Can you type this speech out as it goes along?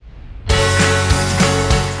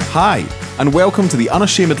Hi, and welcome to the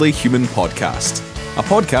Unashamedly Human podcast, a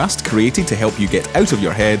podcast created to help you get out of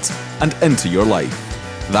your head and into your life.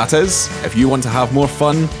 That is, if you want to have more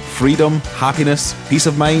fun, freedom, happiness, peace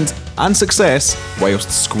of mind, and success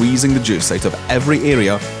whilst squeezing the juice out of every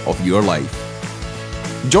area of your life.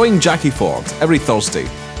 Join Jackie Ford every Thursday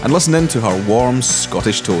and listen in to her warm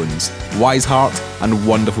Scottish tones, wise heart, and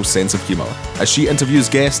wonderful sense of humour as she interviews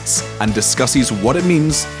guests and discusses what it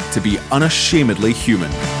means to be unashamedly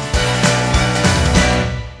human.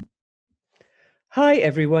 Hi,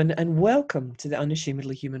 everyone, and welcome to the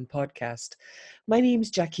Unashamedly Human podcast. My name's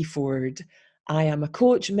Jackie Ford. I am a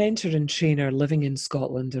coach, mentor, and trainer living in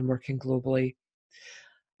Scotland and working globally.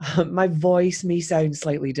 My voice may sound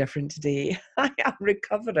slightly different today. I am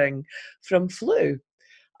recovering from flu,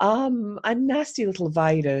 a nasty little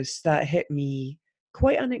virus that hit me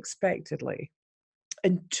quite unexpectedly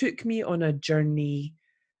and took me on a journey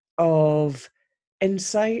of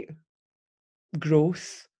insight,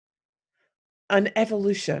 growth, and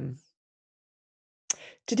evolution.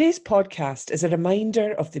 Today's podcast is a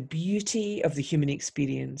reminder of the beauty of the human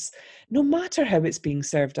experience, no matter how it's being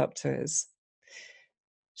served up to us.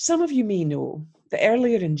 Some of you may know that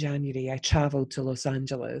earlier in January, I travelled to Los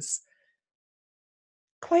Angeles.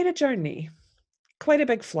 Quite a journey, quite a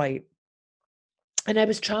big flight. And I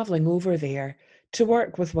was travelling over there to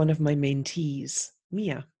work with one of my mentees,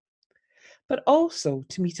 Mia, but also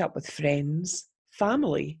to meet up with friends,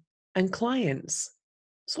 family, and clients.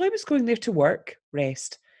 So I was going there to work,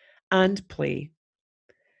 rest, and play.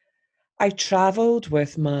 I travelled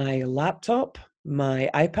with my laptop, my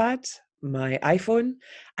iPad, my iPhone,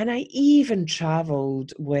 and I even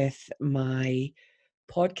travelled with my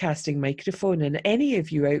podcasting microphone. And any of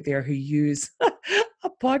you out there who use a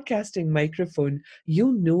podcasting microphone,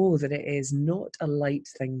 you'll know that it is not a light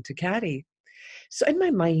thing to carry. So in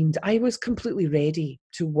my mind, I was completely ready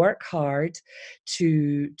to work hard,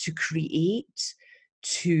 to create,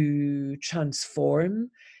 to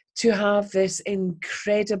transform, to have this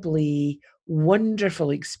incredibly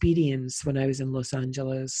wonderful experience when I was in Los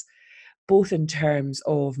Angeles, both in terms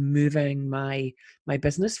of moving my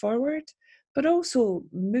business forward, but also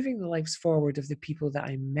moving the lives forward of the people that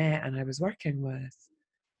I met and I was working with.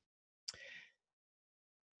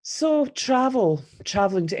 So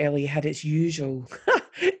traveling to LA had its usual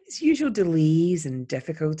delays and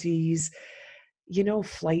difficulties. You know,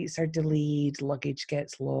 flights are delayed, luggage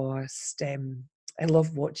gets lost. I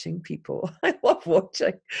love watching people. I love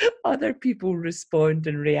watching other people respond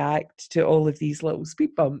and react to all of these little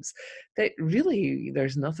speed bumps that really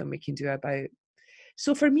there's nothing we can do about.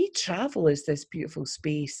 So for me, travel is this beautiful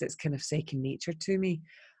space that's kind of second nature to me.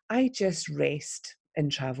 I just rest in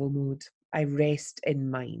travel mode. I rest in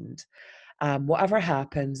mind. Whatever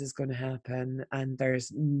happens is going to happen, and there's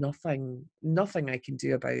nothing I can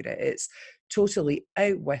do about it. It's totally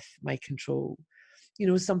out with my control. You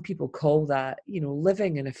know, some people call that,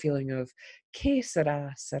 living in a feeling of que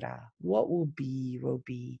sera, sera. What will be, will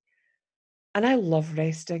be. And I love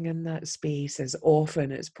resting in that space as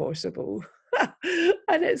often as possible.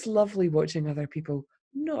 And it's lovely watching other people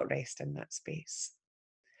not rest in that space.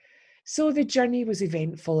 So the journey was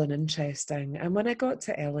eventful and interesting. And when I got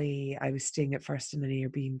to LA, I was staying at first in an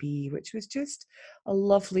Airbnb, which was just a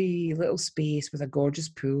lovely little space with a gorgeous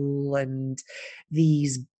pool and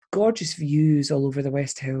these gorgeous views all over the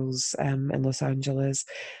West Hills in Los Angeles.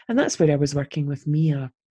 And that's where I was working with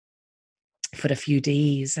Mia for a few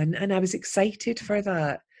days. And I was excited for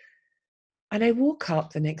that. And I woke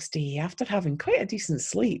up the next day after having quite a decent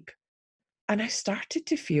sleep, and I started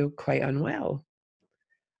to feel quite unwell.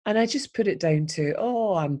 And I just put it down to,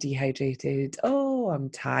 oh, I'm dehydrated. Oh, I'm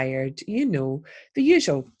tired. The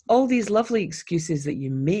usual, all these lovely excuses that you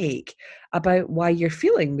make about why you're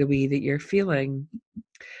feeling the way that you're feeling.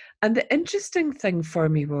 And the interesting thing for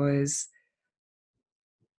me was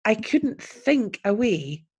I couldn't think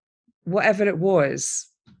away whatever it was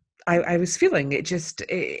I was feeling.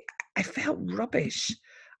 I felt rubbish.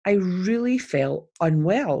 I really felt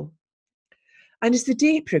unwell. And as the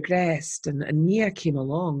day progressed and Mia came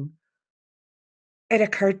along, it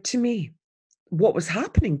occurred to me what was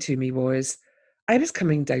happening to me was I was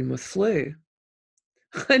coming down with flu.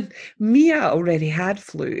 And Mia already had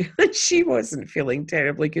flu, and she wasn't feeling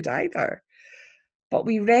terribly good either. But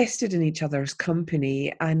we rested in each other's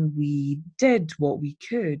company and we did what we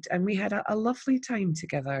could, and we had a lovely time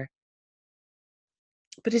together.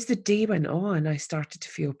 But as the day went on, I started to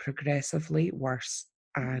feel progressively worse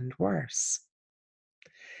and worse.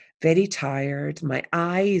 Very tired, my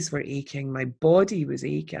eyes were aching, my body was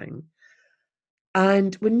aching.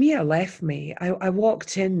 And when Mia left me, I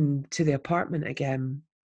walked in to the apartment again.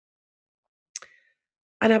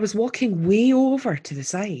 And I was walking way over to the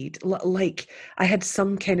side, like I had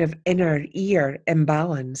some kind of inner ear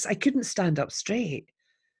imbalance. I couldn't stand up straight.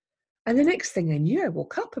 And the next thing I knew, I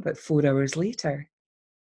woke up about 4 hours later,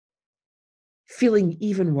 feeling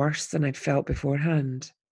even worse than I'd felt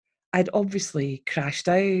beforehand. I'd obviously crashed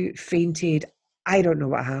out, fainted. I don't know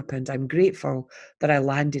what happened. I'm grateful that I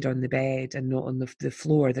landed on the bed and not on the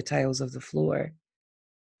floor, the tiles of the floor.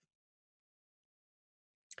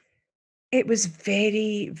 It was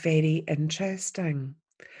very, very interesting.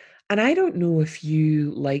 And I don't know if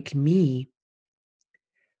you, like me,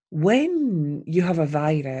 when you have a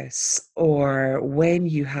virus or when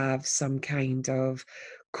you have some kind of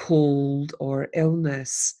cold or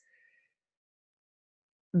illness,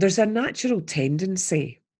 there's a natural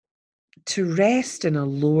tendency to rest in a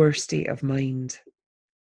lower state of mind,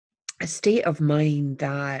 a state of mind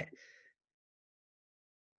that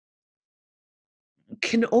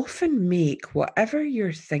can often make whatever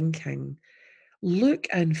you're thinking look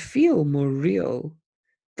and feel more real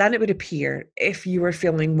than it would appear if you were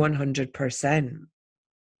feeling 100%.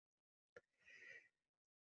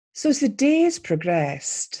 So as the days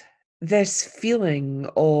progressed, this feeling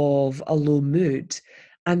of a low mood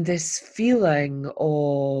and this feeling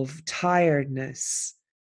of tiredness,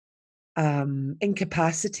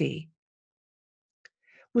 incapacity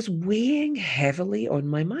was weighing heavily on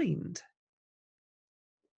my mind.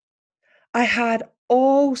 I had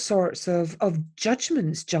all sorts of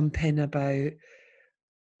judgments jump in about,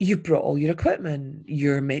 you've brought all your equipment,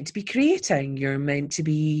 you're meant to be creating, you're meant to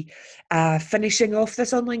be finishing off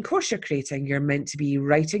this online course you're creating, you're meant to be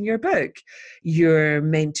writing your book, you're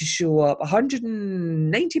meant to show up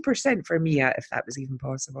 190% for Mia, if that was even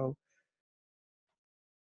possible.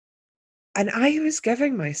 And I was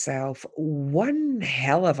giving myself one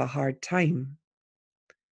hell of a hard time,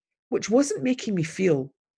 which wasn't making me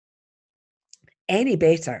feel any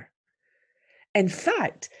better. In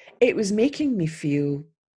fact, it was making me feel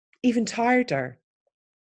even tireder,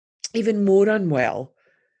 even more unwell.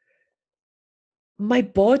 My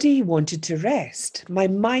body wanted to rest. My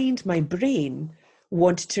mind, my brain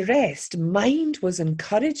wanted to rest. Mind was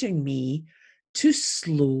encouraging me to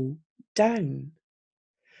slow down,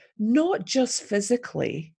 not just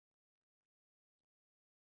physically,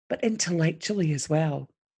 but intellectually as well.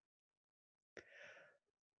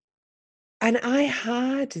 And I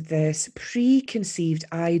had this preconceived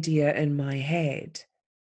idea in my head.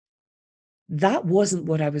 That wasn't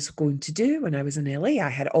what I was going to do when I was in LA. I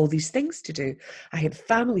had all these things to do. I had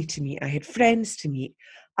family to meet. I had friends to meet.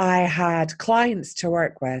 I had clients to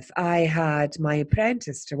work with. I had my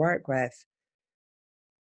apprentice to work with.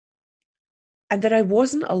 And that I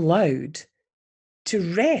wasn't allowed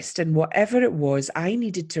to rest in whatever it was I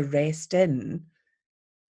needed to rest in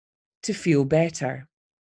to feel better.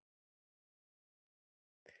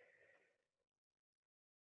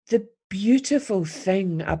 The beautiful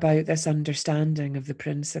thing about this understanding of the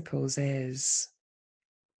principles is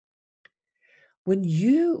when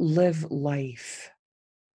you live life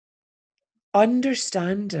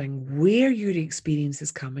understanding where your experience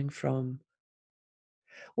is coming from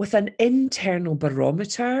with an internal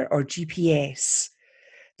barometer or GPS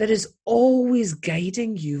that is always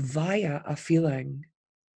guiding you via a feeling,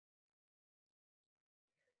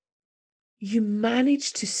 you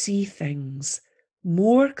manage to see things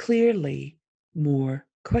more clearly, more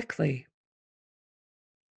quickly.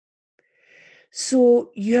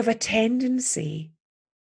 So you have a tendency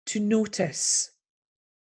to notice,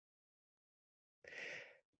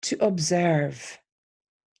 to observe,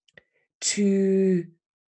 to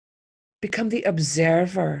become the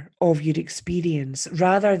observer of your experience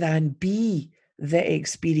rather than be the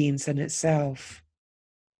experience in itself.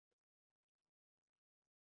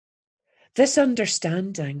 This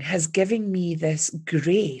understanding has given me this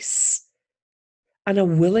grace and a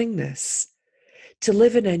willingness to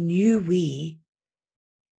live in a new way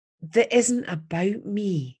that isn't about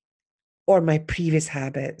me or my previous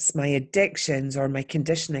habits, my addictions, or my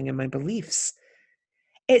conditioning and my beliefs.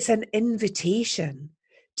 It's an invitation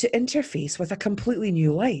to interface with a completely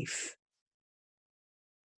new life.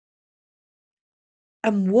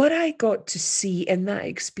 And what I got to see in that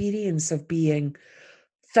experience of being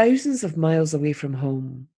thousands of miles away from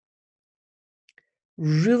home,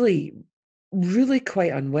 really, really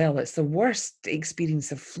quite unwell. It's the worst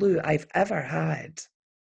experience of flu I've ever had.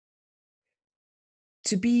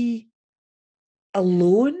 To be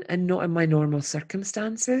alone and not in my normal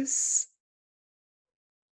circumstances,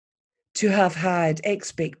 to have had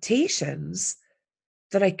expectations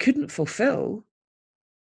that I couldn't fulfill,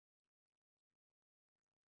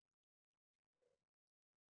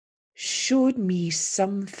 showed me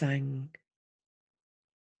something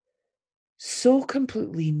so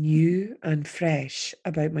completely new and fresh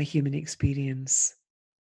about my human experience.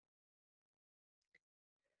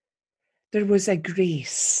 There was a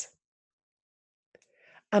grace.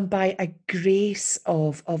 And by a grace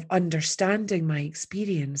of understanding my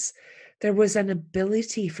experience, there was an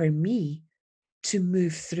ability for me to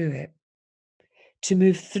move through it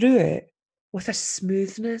with a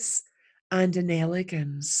smoothness and an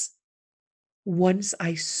elegance once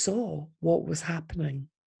I saw what was happening.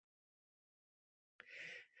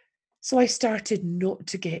 So I started not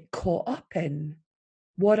to get caught up in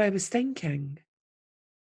what I was thinking.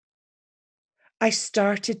 I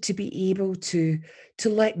started to be able to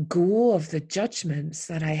let go of the judgments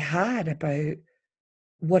that I had about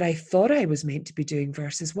what I thought I was meant to be doing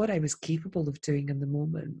versus what I was capable of doing in the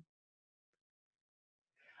moment.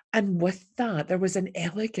 And with that, there was an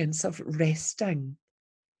elegance of resting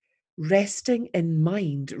in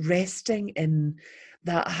mind, resting in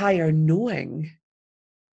that higher knowing,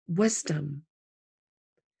 wisdom,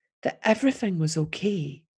 that everything was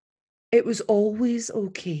okay. It was always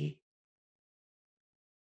okay.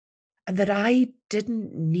 And that I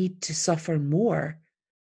didn't need to suffer more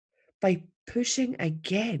by pushing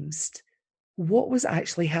against what was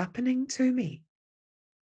actually happening to me.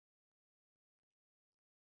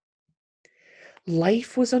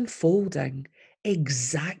 Life was unfolding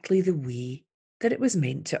exactly the way that it was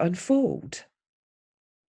meant to unfold.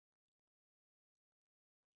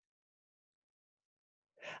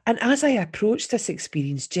 And as I approached this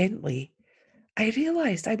experience gently, I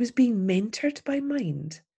realized I was being mentored by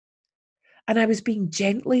mind, and I was being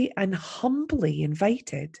gently and humbly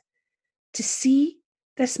invited to see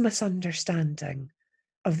this misunderstanding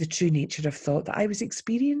of the true nature of thought that I was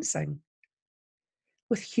experiencing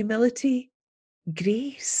with humility,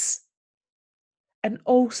 grace, and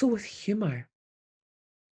also with humor,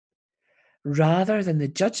 rather than the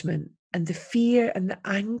judgment and the fear and the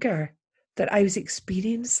anger that I was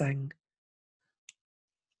experiencing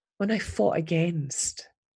when I fought against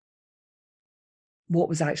what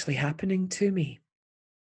was actually happening to me.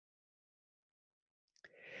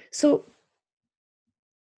 So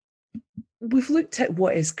we've looked at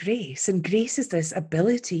what is grace, and grace is this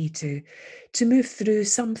ability to move through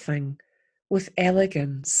something with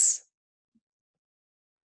elegance,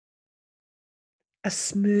 a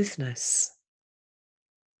smoothness,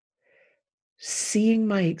 seeing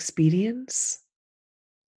my experience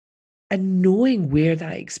and knowing where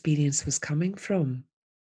that experience was coming from.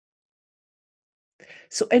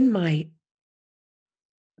 So in my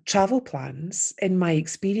travel plans, in my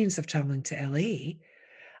experience of traveling to LA,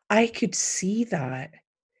 I could see that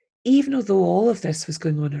even though all of this was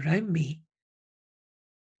going on around me,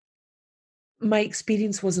 my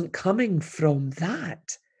experience wasn't coming from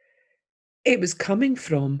that. It was coming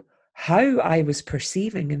from how I was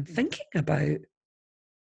perceiving and thinking about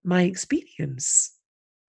my experience.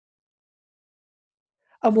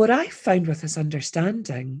 And what I found with this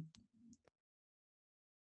understanding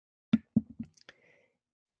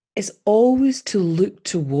is always to look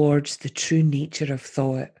towards the true nature of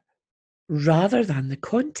thought rather than the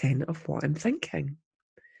content of what I'm thinking.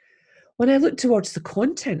 When I look towards the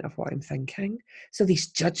content of what I'm thinking, so these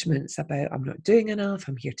judgments about I'm not doing enough,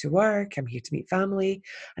 I'm here to work, I'm here to meet family,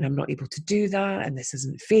 and I'm not able to do that, and this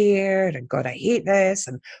isn't fair, and God, I hate this,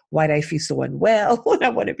 and why do I feel so unwell when I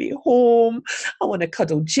want to be home? I want to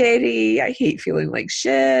cuddle Jerry, I hate feeling like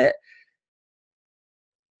shit,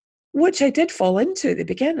 which I did fall into at the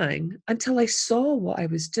beginning until I saw what I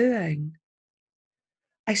was doing.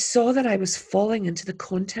 I saw that I was falling into the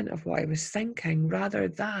content of what I was thinking rather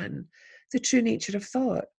than the true nature of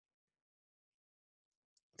thought.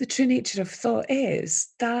 The true nature of thought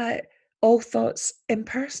is that all thought's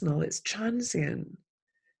impersonal, it's transient,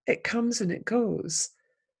 it comes and it goes.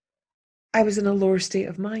 I was in a lower state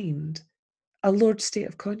of mind, a lowered state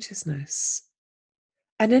of consciousness.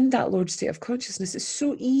 And in that lowered state of consciousness, it's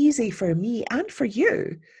so easy for me and for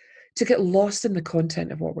you to get lost in the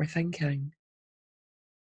content of what we're thinking.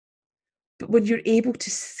 But when you're able to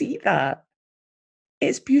see that,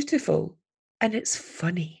 it's beautiful and it's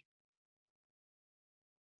funny.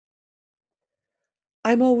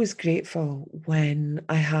 I'm always grateful when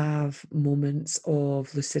I have moments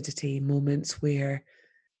of lucidity, moments where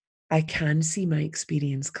I can see my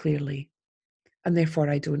experience clearly, and therefore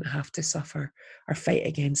I don't have to suffer or fight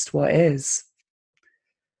against what is.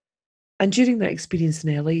 And during that experience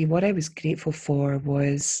in LA, what I was grateful for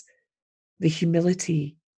was the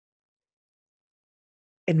humility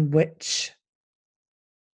in which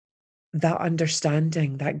that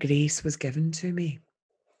understanding, that grace was given to me.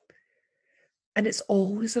 And it's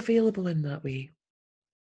always available in that way.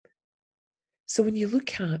 So when you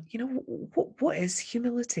look at, what is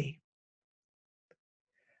humility?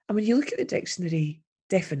 And when you look at the dictionary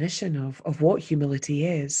definition of what humility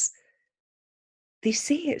is, they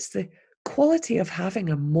say it's the quality of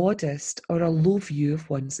having a modest or a low view of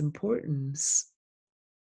one's importance.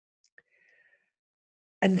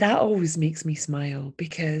 And that always makes me smile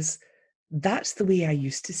because that's the way I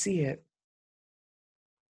used to see it.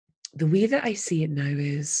 The way that I see it now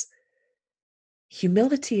is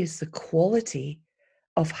humility is the quality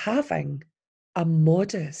of having a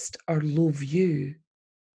modest or low view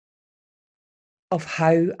of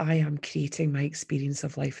how I am creating my experience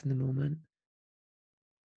of life in the moment,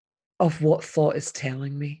 of what thought is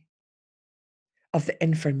telling me, of the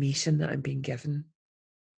information that I'm being given.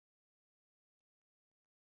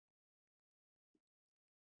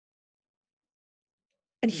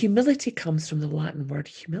 And humility comes from the Latin word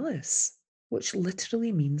humilis, which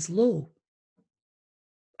literally means low.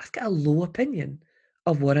 I've got a low opinion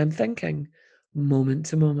of what I'm thinking moment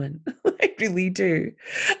to moment. I really do.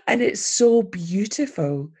 And it's so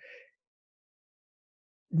beautiful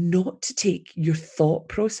not to take your thought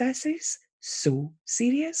processes so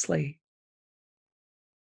seriously.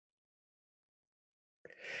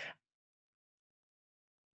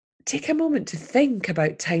 Take a moment to think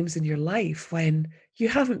about times in your life when you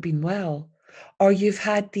haven't been well, or you've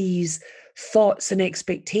had these thoughts and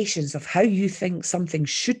expectations of how you think something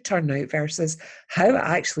should turn out versus how it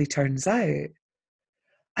actually turns out.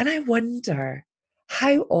 And I wonder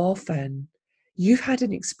how often you've had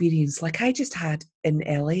an experience like I just had in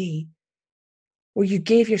LA, where you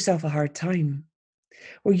gave yourself a hard time,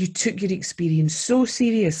 where you took your experience so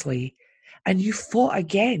seriously and you fought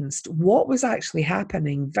against what was actually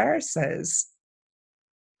happening versus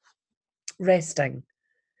resting,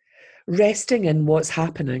 resting in what's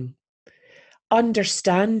happening,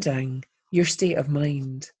 understanding your state of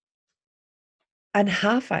mind, and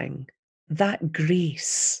having that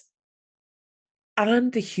grace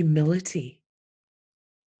and the humility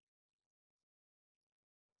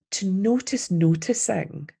to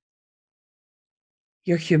noticing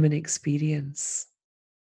your human experience.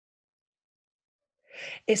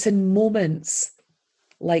 It's in moments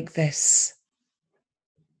like this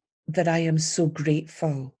that I am so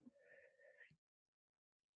grateful,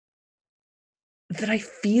 that I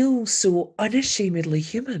feel so unashamedly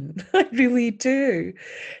human. I really do.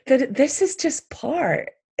 That this is just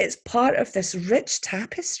it's part of this rich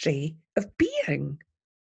tapestry of being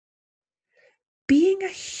a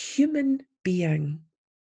human being,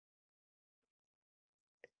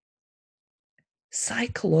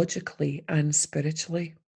 psychologically and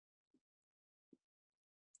spiritually.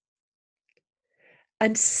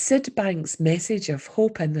 And Sid Banks' message of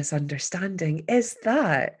hope and this understanding is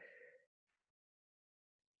that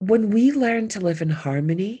when we learn to live in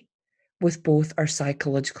harmony with both our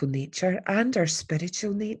psychological nature and our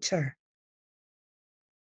spiritual nature,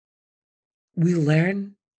 we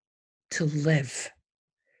learn to live,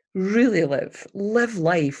 really live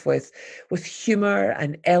life with humor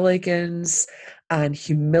and elegance and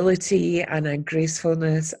humility and a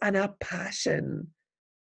gracefulness and a passion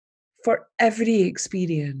for every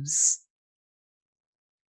experience.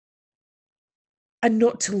 And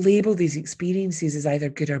not to label these experiences as either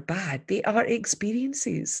good or bad. They are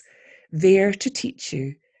experiences there to teach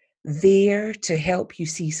you, there to help you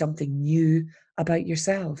see something new about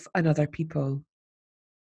yourself and other people.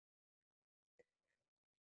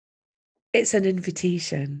 It's an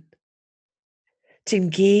invitation to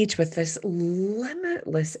engage with this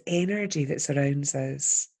limitless energy that surrounds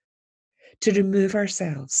us, to remove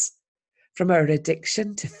ourselves from our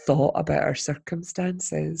addiction to thought about our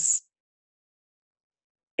circumstances.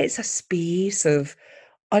 It's a space of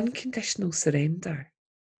unconditional surrender.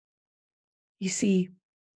 You see,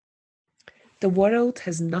 the world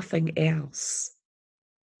has nothing else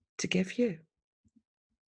to give you.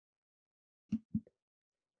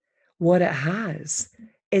 What it has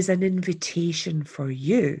is an invitation for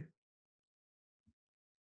you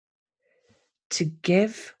to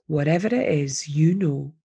give whatever it is you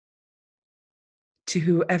know to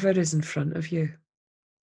whoever is in front of you,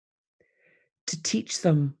 to teach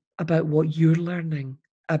them about what you're learning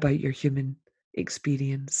about your human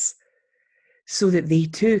experience, so that they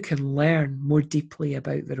too can learn more deeply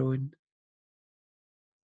about their own.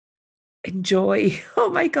 Enjoy, oh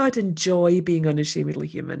my God, enjoy being unashamedly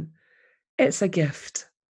human. It's a gift.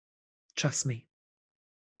 Trust me.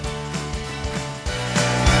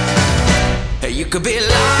 You could be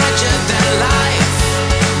larger than life,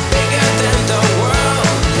 bigger than the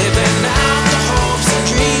world, living out the hopes and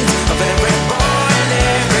dreams of every boy and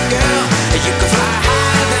every girl. You could fly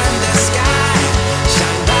higher than the sky,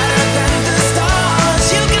 shine brighter than the stars.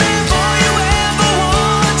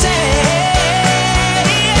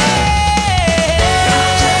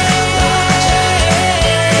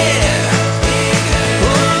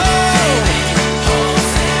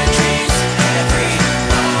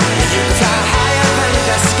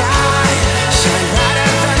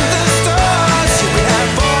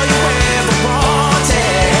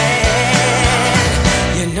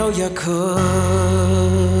 good.